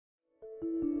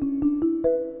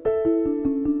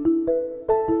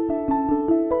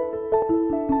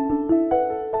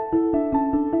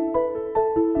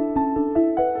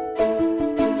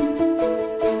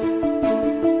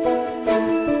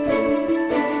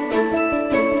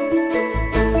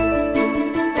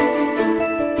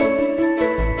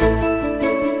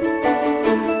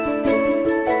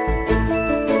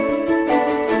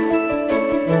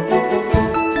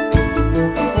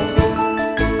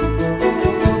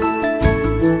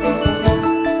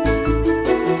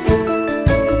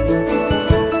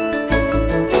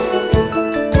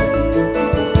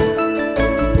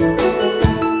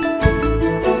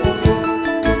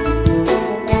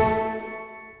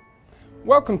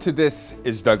Welcome to This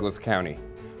is Douglas County.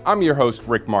 I'm your host,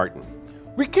 Rick Martin.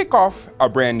 We kick off our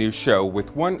brand new show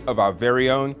with one of our very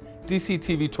own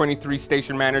DCTV 23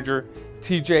 station manager,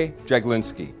 TJ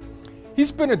Jaglinski.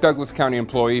 He's been a Douglas County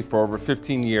employee for over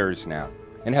 15 years now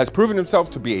and has proven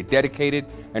himself to be a dedicated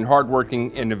and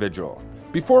hardworking individual.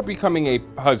 Before becoming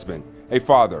a husband, a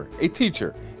father, a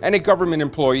teacher, and a government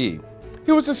employee,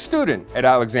 he was a student at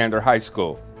Alexander High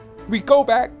School. We go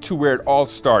back to where it all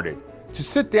started, to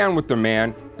sit down with the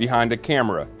man behind the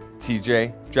camera,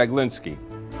 TJ Jaglinski.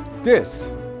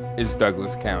 This is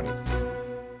Douglas County.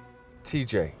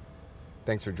 TJ,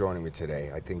 thanks for joining me today.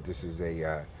 I think this is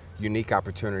a unique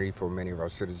opportunity for many of our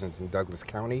citizens in Douglas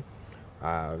County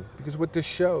because with this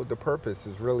show, the purpose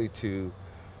is really to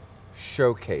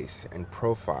showcase and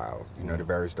profile, the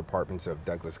various departments of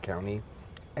Douglas County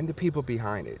and the people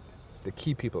behind it, the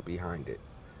key people behind it.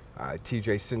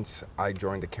 TJ, since I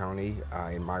joined the county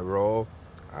in my role,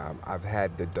 I've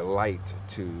had the delight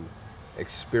to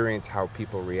experience how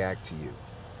people react to you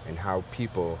and how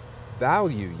people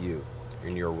value you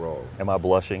in your role. Am I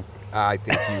blushing? I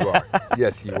think you are.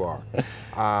 Yes, you are.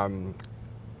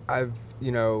 I've,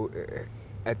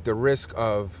 at the risk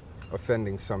of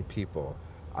offending some people,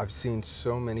 I've seen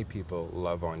so many people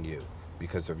love on you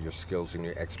because of your skills and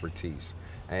your expertise.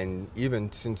 And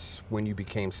even since when you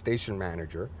became station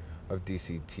manager of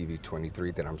DCTV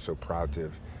 23, that I'm so proud to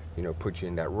have, put you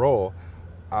in that role,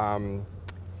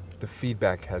 the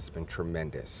feedback has been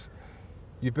tremendous.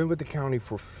 You've been with the county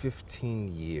for 15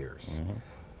 years.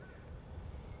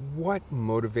 Mm-hmm. What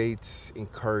motivates,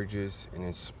 encourages, and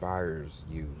inspires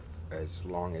you as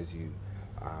long as you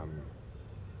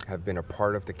have been a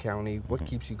part of the county? What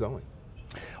keeps you going?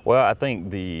 Well, I think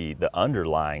the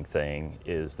underlying thing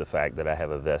is the fact that I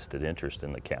have a vested interest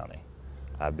in the county.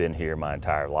 I've been here my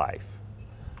entire life.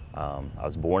 I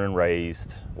was born and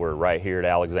raised. We're right here at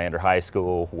Alexander High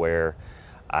School, where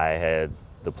I had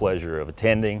the pleasure of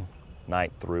attending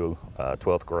 9th through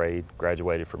 12th grade,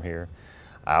 graduated from here.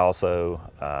 I also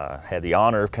had the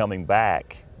honor of coming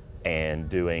back and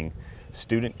doing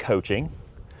student coaching,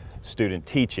 student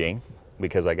teaching,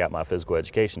 because I got my physical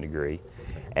education degree.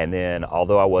 And then,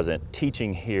 although I wasn't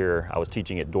teaching here, I was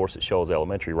teaching at Dorset Shoals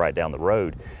Elementary right down the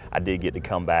road, I did get to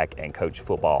come back and coach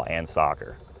football and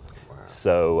soccer. Wow.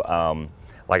 So,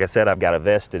 like I said, I've got a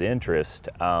vested interest.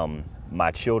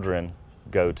 My children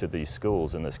go to these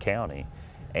schools in this county,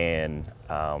 and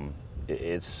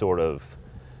it's sort of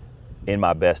in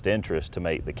my best interest to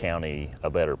make the county a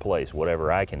better place.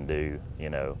 Whatever I can do,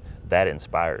 that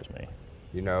inspires me.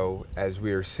 As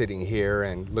we're sitting here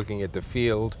and looking at the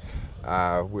field,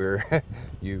 where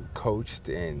you coached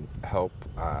and helped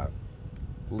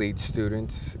lead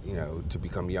students, to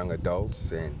become young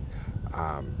adults. And,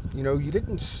 you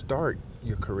didn't start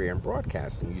your career in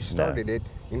broadcasting. You started it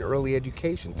in early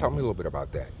education. Tell me a little bit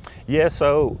about that. Yeah,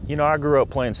 so, I grew up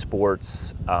playing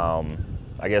sports.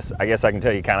 I guess I can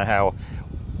tell you kind of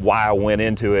why I went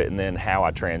into it and then how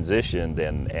I transitioned.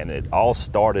 And it all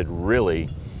started really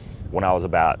when I was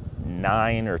about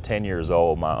 9 or 10 years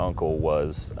old. My uncle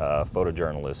was a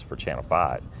photojournalist for Channel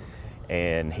 5,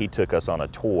 and he took us on a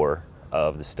tour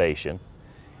of the station,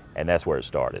 and that's where it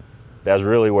started. That's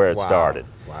really where it started.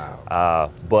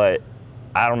 Wow. But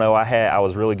I don't know, I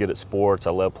was really good at sports.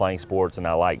 I love playing sports, and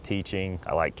I like teaching.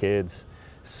 I like kids.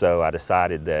 So I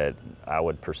decided that I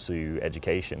would pursue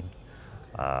education.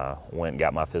 Went and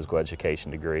got my physical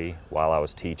education degree. While I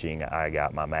was teaching, I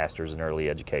got my master's in early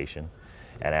education.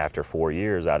 And after 4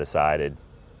 years, I decided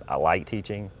I like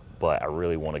teaching, but I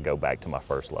really want to go back to my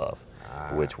first love,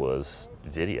 which was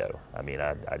video. I mean,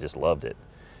 I just loved it.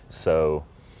 So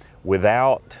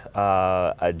without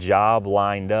a job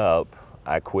lined up,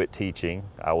 I quit teaching.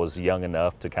 I was young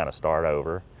enough to kind of start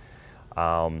over.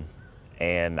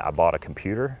 And I bought a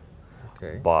computer,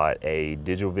 bought a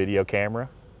digital video camera,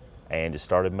 and just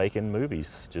started making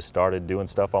movies. Just started doing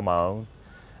stuff on my own.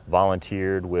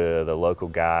 Volunteered with a local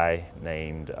guy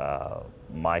named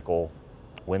Michael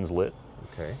Winslet.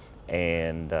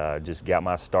 and just got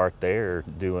my start there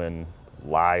doing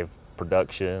live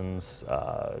productions,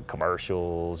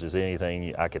 commercials, just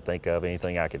anything I could think of,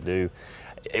 anything I could do.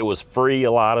 It was free,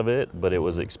 a lot of it, but it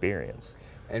was experience.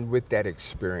 And with that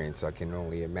experience, I can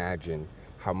only imagine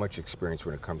how much experience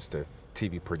when it comes to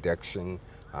TV production,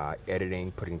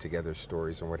 editing, putting together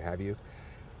stories and what have you.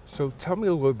 So tell me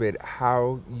a little bit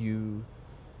how you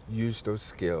use those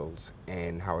skills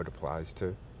and how it applies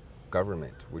to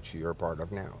government, which you're a part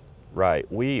of now. Right.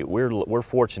 We're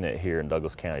fortunate here in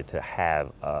Douglas County to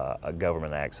have a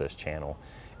government access channel,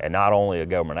 and not only a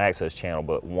government access channel,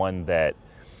 but one that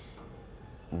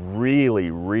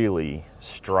really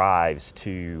strives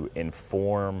to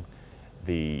inform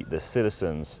the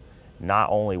citizens, not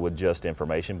only with just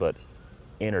information, but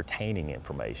entertaining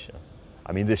information.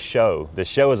 I mean, this show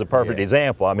is a perfect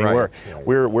example. I mean,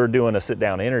 we're doing a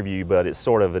sit-down interview, but it's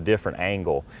sort of a different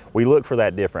angle. We look for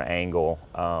that different angle,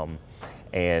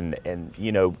 and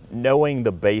you know, knowing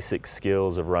the basic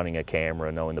skills of running a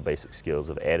camera, knowing the basic skills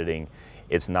of editing,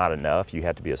 it's not enough. You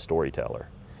have to be a storyteller.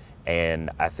 And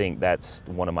I think that's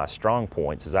one of my strong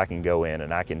points, is I can go in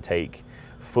and I can take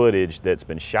footage that's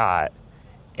been shot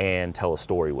and tell a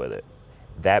story with it.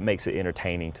 That makes it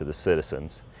entertaining to the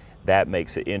citizens. That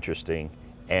makes it interesting,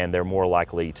 and they're more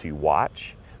likely to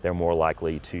watch. They're more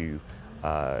likely to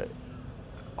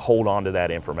hold on to that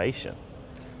information.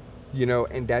 You know,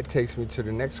 and that takes me to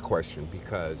the next question,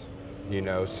 because, you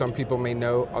know, some people may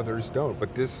know, others don't,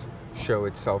 but this show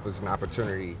itself is an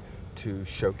opportunity to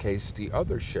showcase the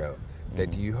other show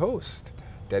that you host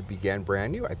that began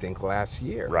brand new, I think, last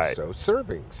year. Right. So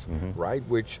Servings, right,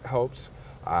 which helps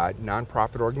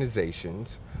nonprofit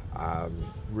organizations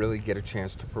really get a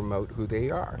chance to promote who they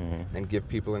are and give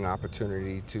people an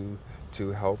opportunity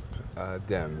to help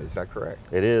them. Is that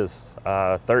correct? It is.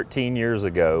 13 years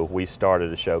ago, we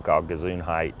started a show called Gazoon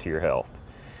Height to Your Health,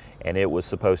 and it was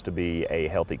supposed to be a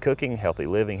healthy cooking, healthy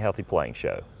living, healthy playing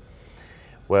show.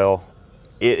 Well,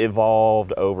 it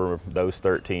evolved over those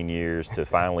 13 years to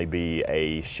finally be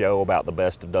a show about the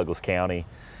best of Douglas County,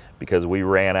 because we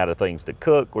ran out of things to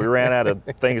cook, we ran out of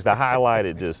things to highlight.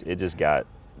 It just got,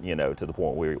 you know, to the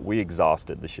point where we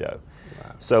exhausted the show.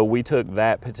 Wow. So we took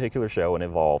that particular show and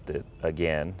evolved it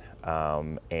again,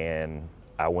 and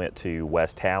I went to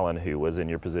Wes Talon, who was in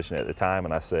your position at the time,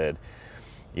 and I said,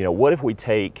 you know, what if we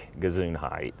take Gazoon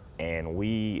Height and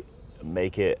we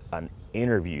make it an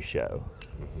interview show?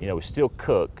 You know, we still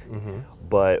cook,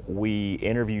 but we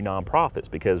interview nonprofits,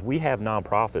 because we have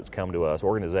nonprofits come to us,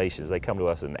 organizations, they come to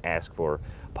us and ask for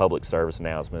public service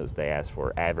announcements, they ask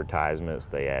for advertisements,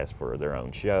 they ask for their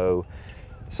own show.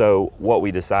 So what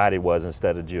we decided was,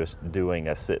 instead of just doing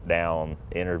a sit-down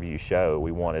interview show,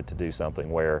 we wanted to do something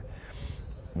where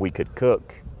we could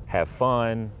cook, have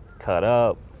fun, cut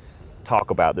up,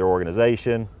 talk about their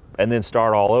organization, and then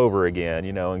start all over again,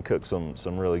 you know, and cook some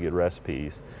really good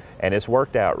recipes. And it's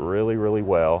worked out really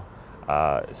well.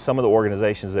 Some of the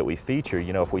organizations that we feature,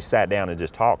 you know, if we sat down and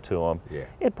just talked to them,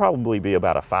 it'd probably be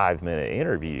about a 5-minute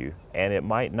interview, and it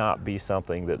might not be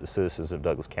something that the citizens of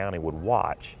Douglas County would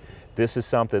watch. This is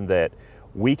something that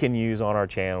we can use on our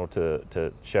channel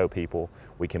to show people.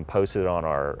 We can post it on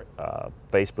our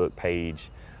Facebook page.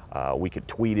 We could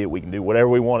tweet it. We can do whatever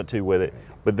we want to with it.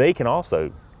 But they can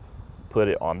also put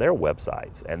it on their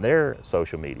websites and their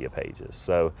social media pages.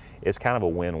 So it's kind of a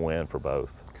win-win for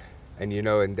both. And you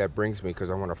know, and that brings me,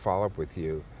 because I want to follow up with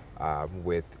you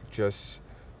with just,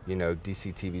 you know,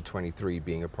 DCTV 23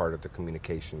 being a part of the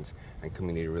Communications and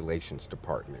Community Relations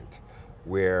Department,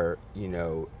 where, you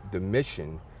know, the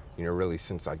mission, you know, really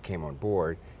since I came on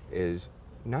board, is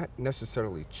not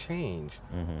necessarily change,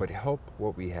 but help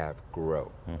what we have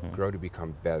grow, grow to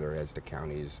become better as the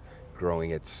county is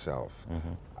growing itself.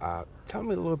 Tell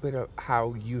me a little bit of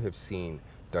how you have seen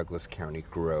Douglas County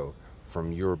grow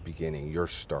from your beginning, your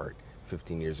start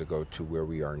 15 years ago to where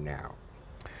we are now.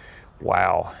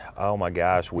 Wow. Oh my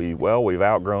gosh. We've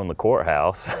outgrown the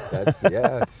courthouse.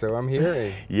 Yeah, so I'm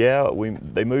hearing. Yeah,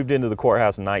 they moved into the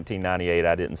courthouse in 1998.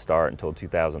 I didn't start until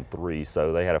 2003,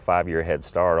 so they had a 5-year head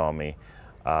start on me.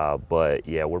 But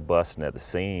yeah, we're busting at the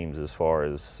seams as far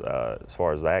as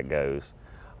that goes.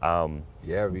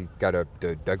 Yeah, we got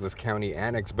the Douglas County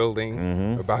Annex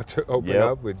building about to open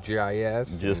up with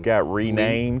GIS. Just got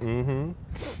renamed.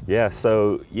 Yeah,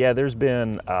 so yeah, there's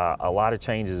been a lot of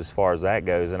changes as far as that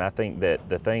goes, and I think that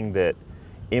the thing that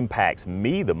impacts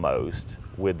me the most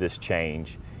with this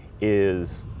change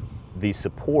is the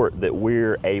support that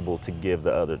we're able to give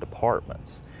the other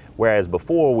departments. Whereas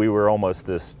before, we were almost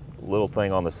this little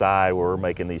thing on the side where we're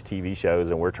making these TV shows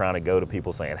and we're trying to go to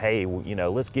people saying, hey, you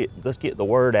know, let's get the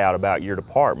word out about your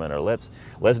department, or let's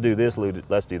do this,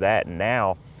 let's do that. And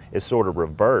now is sort of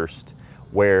reversed,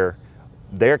 where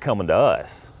they're coming to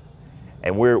us.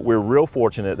 And we're real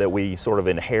fortunate that we sort of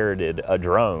inherited a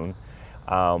drone,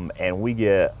 and we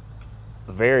get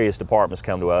various departments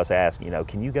come to us ask,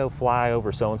 can you go fly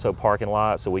over so-and-so parking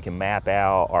lot so we can map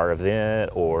out our event,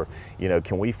 or,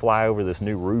 can we fly over this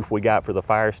new roof we got for the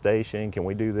fire station? Can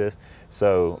we do this?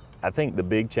 So I think the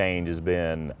big change has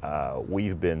been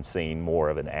we've been seen more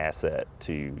of an asset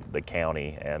to the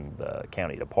county and the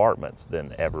county departments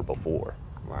than ever before.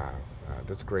 Wow,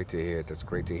 that's great to hear. That's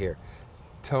great to hear.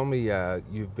 Tell me,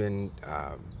 you've been,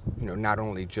 not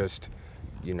only just,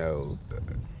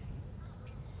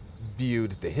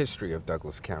 viewed the history of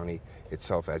Douglas County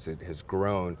itself as it has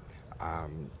grown,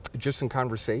 just in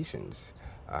conversations.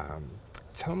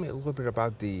 Tell me a little bit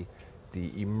about the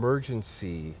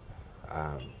emergency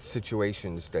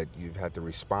situations that you've had to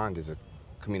respond as a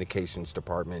communications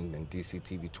department and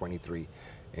DCTV 23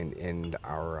 in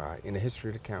the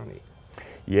history of the county.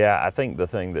 Yeah, I think the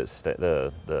thing that's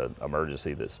the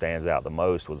emergency that stands out the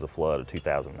most was the flood of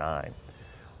 2009.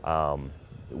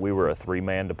 We were a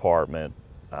three-man department,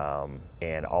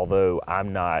 and although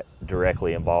I'm not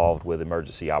directly involved with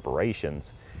emergency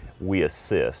operations, we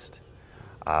assist.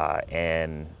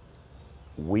 And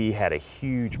we had a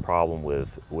huge problem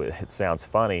with, it sounds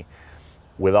funny,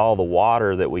 with all the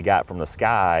water that we got from the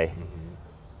sky.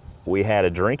 We had a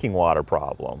drinking water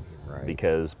problem. Right.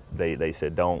 Because they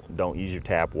said don't use your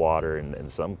tap water, and in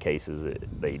some cases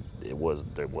didn't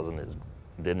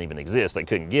even exist. They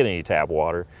couldn't get any tap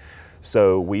water,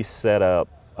 so we set up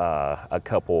a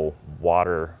couple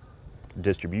water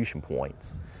distribution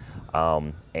points,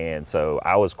 and so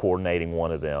I was coordinating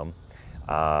one of them,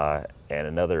 and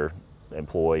another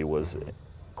employee was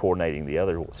coordinating the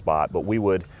other spot. But we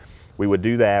would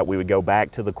do that. We would go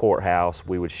back to the courthouse.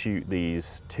 We would shoot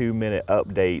these 2-minute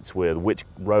updates with which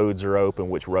roads are open,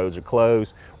 which roads are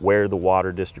closed, where the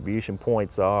water distribution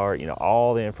points are,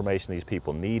 all the information these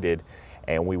people needed.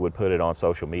 And we would put it on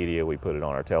social media. We put it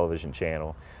on our television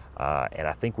channel. And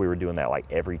I think we were doing that like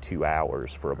every 2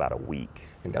 hours for about a week.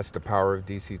 And that's the power of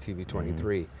DCTV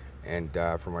 23. And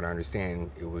from what I understand,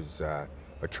 it was a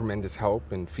tremendous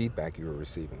help and feedback you were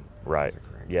receiving. Right.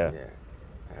 Yeah.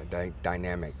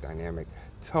 Dynamic.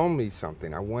 Tell me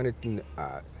something. I wanted to,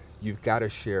 you've got to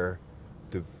share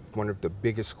one of the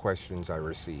biggest questions I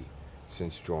received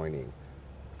since joining.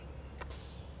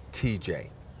 TJ.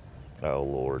 Oh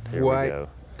Lord, here we go.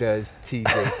 What does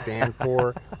TJ stand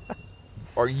for?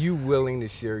 Are you willing to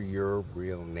share your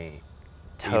real name?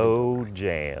 Toe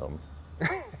Jam.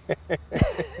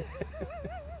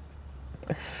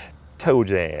 Toe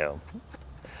Jam.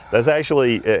 That's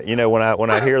actually, when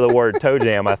I hear the word toe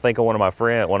jam, I think of one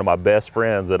of my best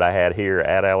friends that I had here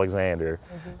at Alexander.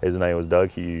 His name was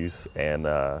Doug Hughes, and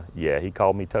yeah, he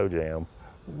called me Toe Jam.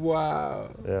 Wow.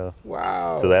 Yeah.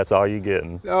 Wow. So that's all you're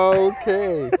getting.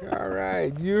 Okay. All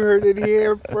right. You heard it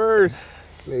here first,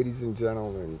 ladies and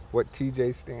gentlemen, what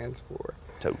TJ stands for.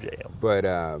 Toe Jam. But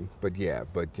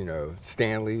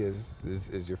Stanley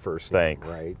is your first name, Thanks.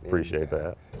 right? Appreciate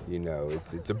that.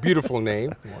 It's a beautiful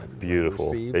name.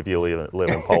 Beautiful. If you live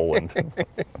in Poland.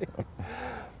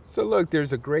 So look,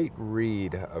 there's a great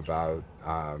read about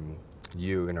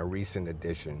you in a recent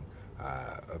edition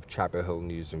of Chapel Hill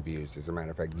News and Views. As a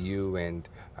matter of fact, you and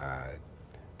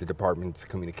the department's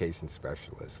communications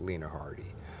specialist, Lena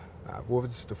Hardy. What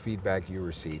was the feedback you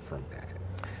received from that?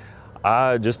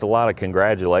 Just a lot of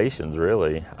congratulations,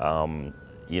 really.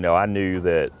 I knew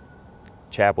that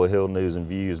Chapel Hill News and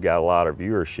Views got a lot of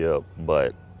viewership,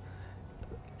 but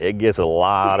it gets a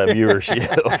lot of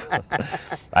viewership.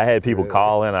 I had people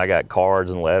calling. I got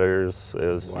cards and letters. It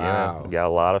was, wow. Got a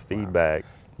lot of feedback.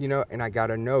 Wow. And I got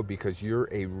to know, because you're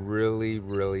a really,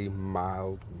 really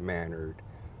mild-mannered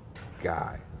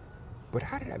guy. But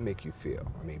how did that make you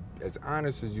feel? I mean, as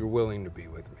honest as you're willing to be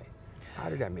with me, how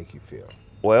did that make you feel?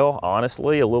 Well,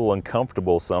 honestly, a little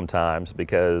uncomfortable sometimes,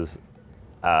 because,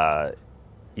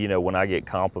 when I get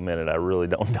complimented, I really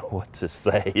don't know what to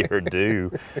say or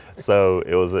do. So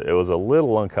it was a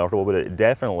little uncomfortable, but it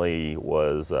definitely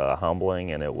was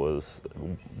humbling, and it was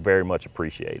very much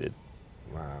appreciated.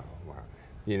 Wow.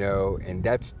 And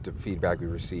that's the feedback we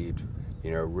received,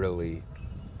 really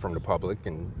from the public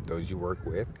and those you work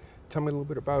with. Tell me a little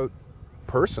bit about,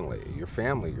 personally, your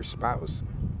family, your spouse.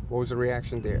 What was the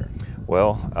reaction there?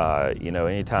 Well,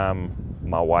 anytime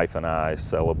my wife and I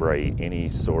celebrate any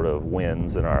sort of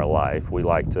wins in our life, we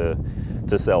like to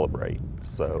celebrate.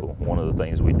 So one of the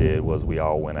things we did was we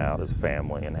all went out as a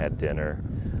family and had dinner.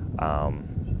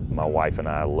 My wife and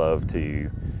I love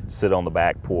to sit on the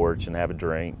back porch and have a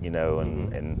drink,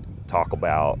 and talk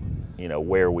about, you know,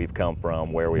 where we've come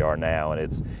from, where we are now,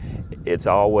 and it's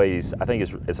always, I think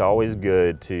it's always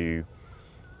good to,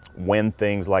 when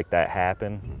things like that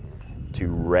happen, to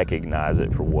recognize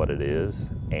it for what it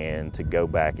is and to go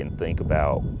back and think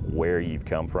about where you've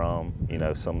come from. You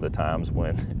know, some of the times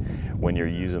when you're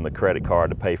using the credit card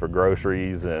to pay for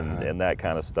groceries and that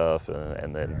kind of stuff,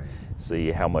 and then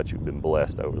see how much you've been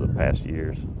blessed over the past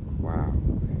years. Wow.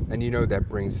 And you know, that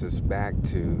brings us back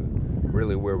to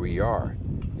really where we are,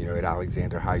 you know, at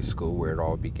Alexander High School, where it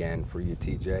all began for you,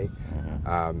 TJ.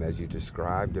 As you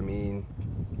described, I mean,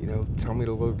 you know, tell me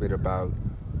a little bit about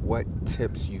what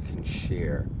tips you can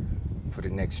share for the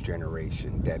next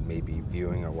generation that may be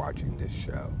viewing or watching this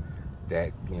show,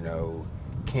 that, you know,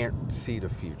 can't see the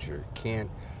future,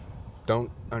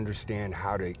 don't understand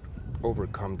how to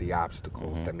overcome the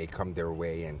obstacles that may come their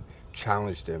way and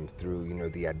challenge them through, you know,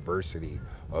 the adversity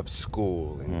of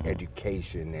school and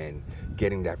education and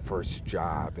getting that first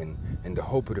job and the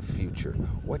hope of the future.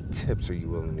 What tips are you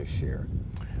willing to share?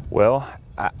 Well,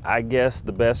 I guess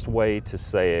the best way to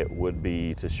say it would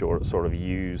be to sort of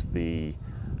use the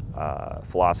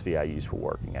philosophy I use for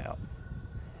working out.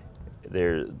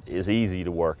 It's easy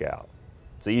to work out.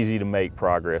 It's easy to make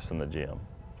progress in the gym.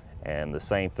 And the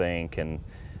same thing can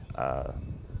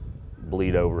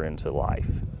bleed over into life.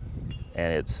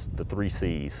 And it's the 3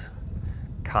 C's: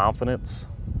 confidence,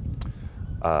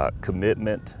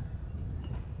 commitment,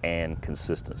 and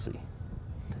consistency.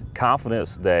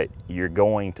 Confidence that you're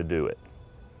going to do it.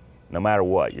 No matter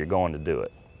what, you're going to do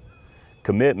it.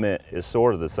 Commitment is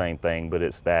sort of the same thing, but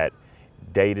it's that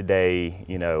day-to-day,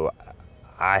 you know,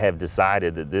 I have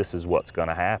decided that this is what's going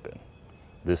to happen.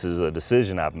 This is a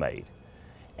decision I've made.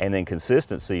 And then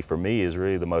consistency for me is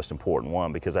really the most important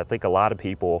one, because I think a lot of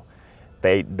people,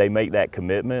 they make that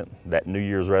commitment, that New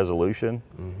Year's resolution,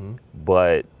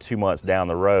 but 2 months down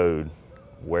the road,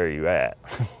 where are you at?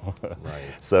 Right.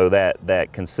 So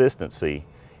that consistency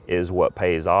is what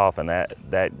pays off, and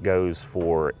that goes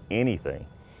for anything.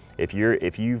 If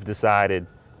you've decided,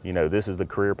 you know, this is the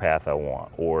career path I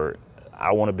want, or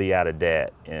I want to be out of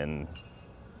debt in,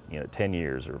 you know, 10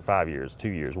 years or 5 years, 2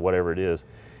 years, whatever it is,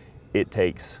 it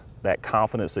takes that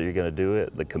confidence that you're going to do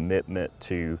it, the commitment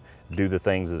to do the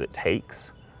things that it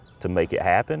takes to make it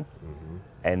happen,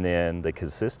 and then the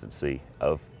consistency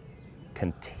of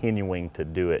continuing to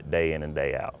do it day in and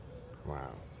day out.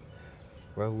 Wow.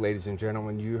 Well, ladies and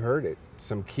gentlemen, you heard it.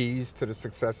 Some keys to the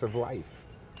success of life: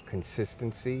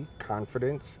 consistency,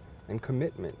 confidence, and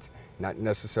commitment. Not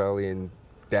necessarily in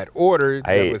that order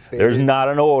that was stated. There's not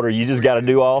an order. You just got to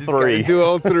do all three. Gotta do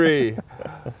all 3.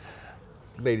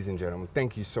 Ladies and gentlemen,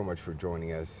 thank you so much for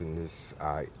joining us in this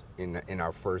in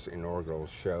our first inaugural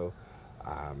show.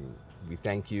 We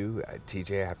thank you,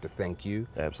 TJ. I have to thank you,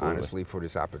 honestly, for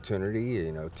this opportunity,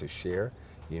 you know, to share,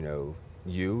 you know,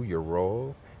 your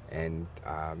role, and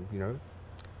you know,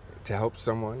 to help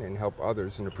someone and help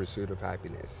others in the pursuit of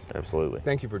happiness. Absolutely.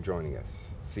 Thank you for joining us.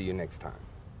 See you next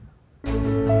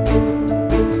time.